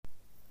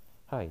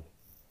Hi,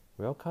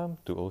 welcome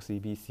to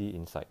OCBC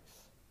Insights.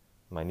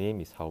 My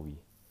name is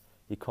Howie,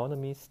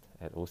 economist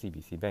at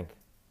OCBC Bank.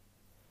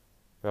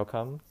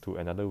 Welcome to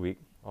another week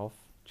of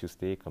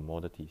Tuesday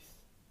Commodities.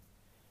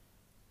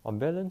 On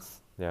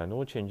balance, there are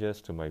no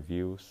changes to my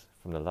views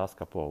from the last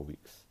couple of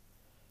weeks,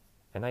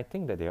 and I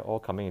think that they are all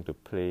coming into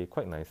play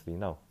quite nicely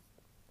now.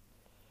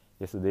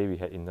 Yesterday we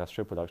had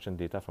industrial production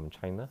data from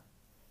China,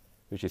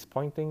 which is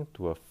pointing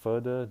to a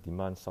further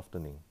demand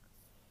softening,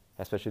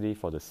 especially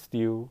for the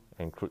steel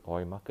and crude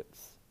oil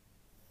markets.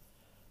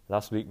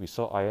 Last week we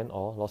saw iron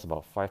ore lost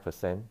about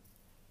 5%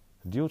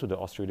 due to the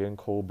Australian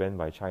coal ban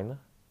by China,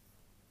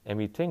 and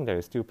we think there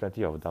is still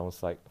plenty of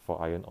downside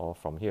for iron ore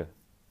from here.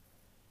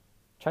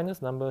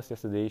 China's numbers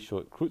yesterday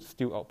showed crude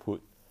steel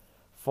output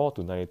fall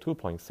to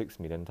 92.6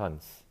 million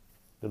tons,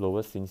 the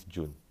lowest since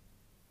June.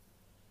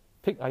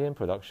 Pig iron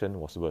production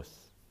was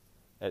worse,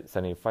 at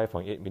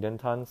 75.8 million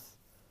tons,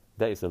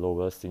 that is the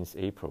lowest since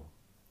April.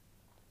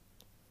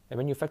 And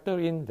when you factor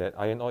in that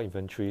iron ore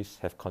inventories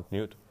have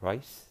continued to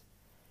rise,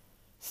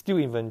 steel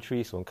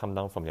inventories won't come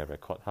down from their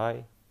record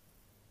high,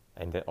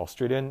 and that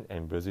Australian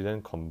and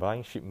Brazilian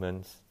combined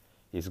shipments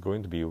is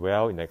going to be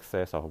well in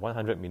excess of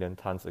 100 million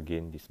tons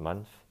again this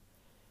month,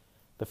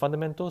 the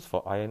fundamentals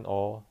for iron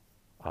ore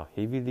are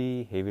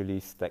heavily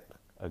stacked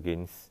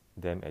against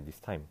them at this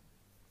time.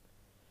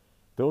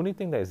 The only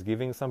thing that is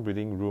giving some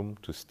breathing room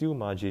to steel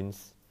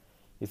margins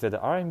is that the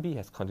RMB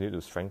has continued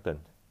to strengthen,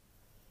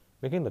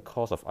 making the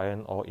cost of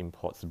iron ore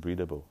imports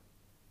breathable.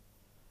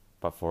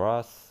 But for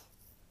us,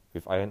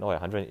 with iron ore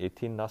at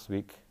 118 last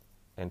week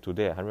and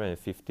today at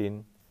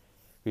 115,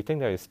 we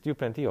think there is still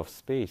plenty of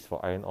space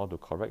for iron ore to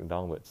correct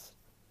downwards,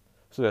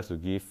 so as to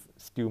give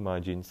steel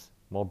margins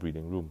more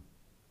breathing room.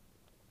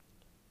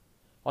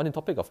 On the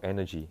topic of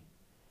energy,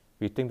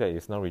 we think that it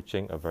is now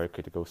reaching a very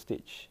critical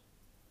stage.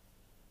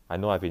 I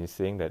know I've been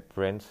saying that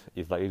Brent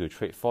is likely to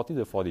trade 40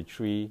 to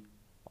 43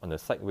 on a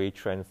sideways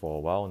trend for a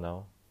while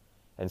now,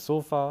 and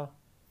so far,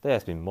 that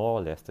has been more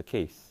or less the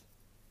case.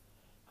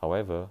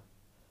 However,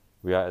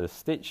 we are at a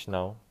stage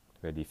now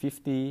where the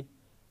 50,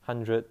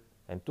 100,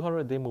 and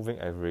 200-day moving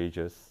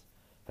averages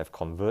have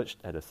converged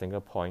at a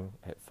single point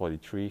at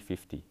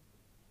 43.50,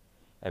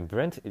 and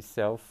Brent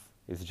itself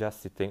is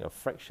just sitting a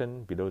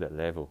fraction below that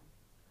level.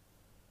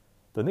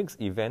 The next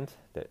event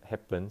that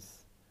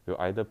happens will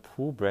either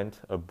pull Brent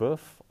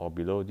above or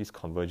below these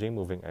converging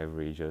moving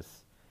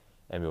averages,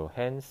 and will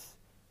hence,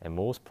 and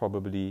most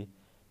probably,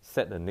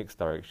 set the next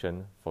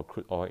direction for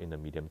crude oil in the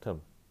medium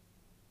term.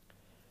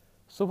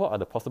 So what are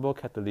the possible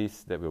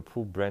catalysts that will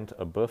pull Brent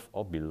above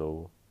or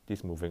below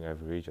these moving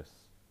averages?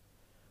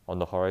 On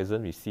the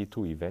horizon, we see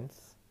two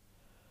events.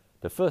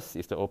 The first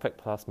is the OPEC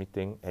Plus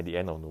meeting at the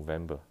end of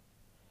November,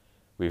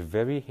 with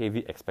very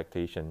heavy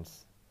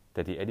expectations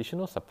that the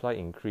additional supply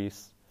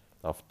increase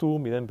of 2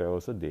 million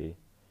barrels a day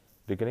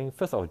beginning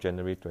 1st of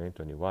January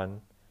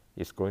 2021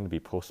 is going to be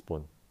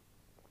postponed.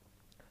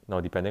 Now,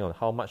 depending on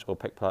how much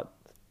OPEC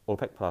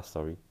Plus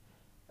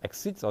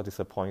exceeds or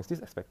disappoints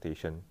this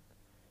expectation,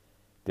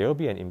 there will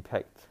be an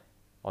impact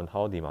on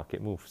how the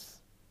market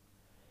moves.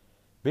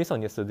 Based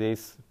on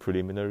yesterday's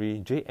preliminary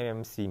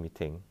JMMC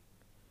meeting,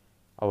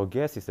 our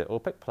guess is that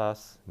OPEC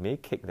Plus may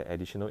kick the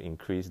additional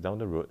increase down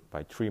the road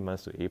by 3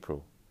 months to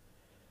April,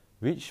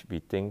 which we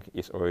think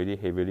is already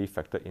heavily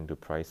factored into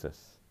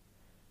prices.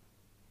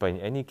 But in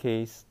any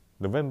case,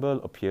 November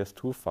appears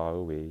too far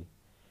away,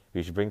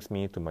 which brings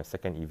me to my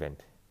second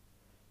event,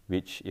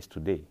 which is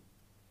today,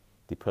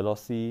 the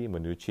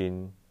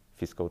Pelosi-Mnuchin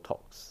fiscal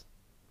talks.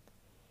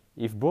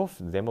 If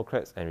both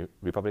Democrats and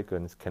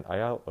Republicans can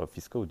iron out a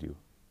fiscal deal,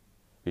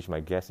 which my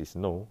guess is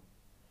no,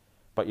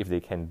 but if they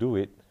can do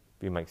it,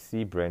 we might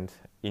see Brent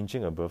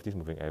inching above these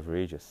moving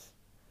averages.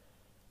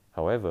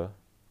 However,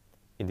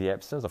 in the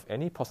absence of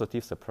any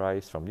positive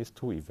surprise from these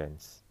two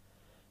events,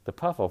 the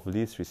path of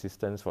least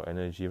resistance for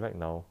energy right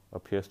now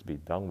appears to be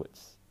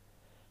downwards,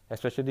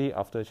 especially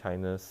after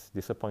China's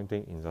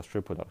disappointing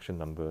industrial production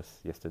numbers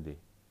yesterday.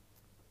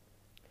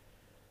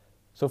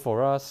 So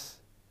for us,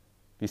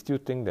 we still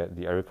think that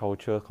the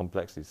agriculture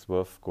complex is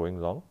worth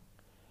going long,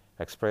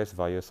 expressed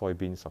via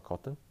soybeans or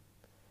cotton,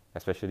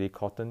 especially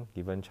cotton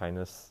given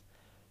China's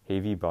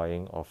heavy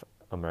buying of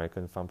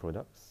American farm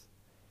products.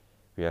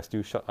 We are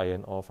still short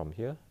iron ore from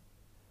here,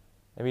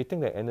 and we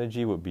think that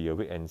energy would be a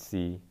wait and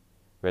see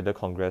whether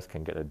Congress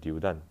can get a deal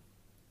done,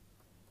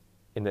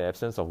 in the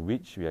absence of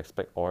which we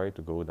expect oil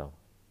to go down.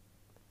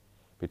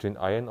 Between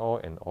iron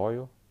ore and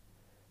oil,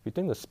 we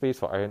think the space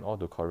for iron ore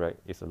to correct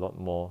is a lot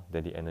more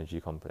than the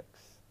energy complex.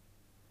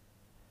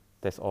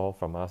 That's all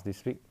from us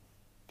this week.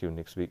 Till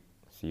next week,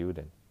 see you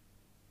then.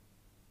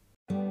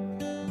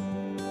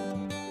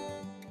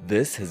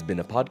 This has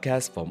been a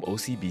podcast from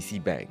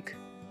OCBC Bank.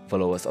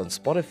 Follow us on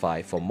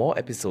Spotify for more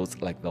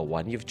episodes like the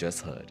one you've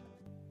just heard.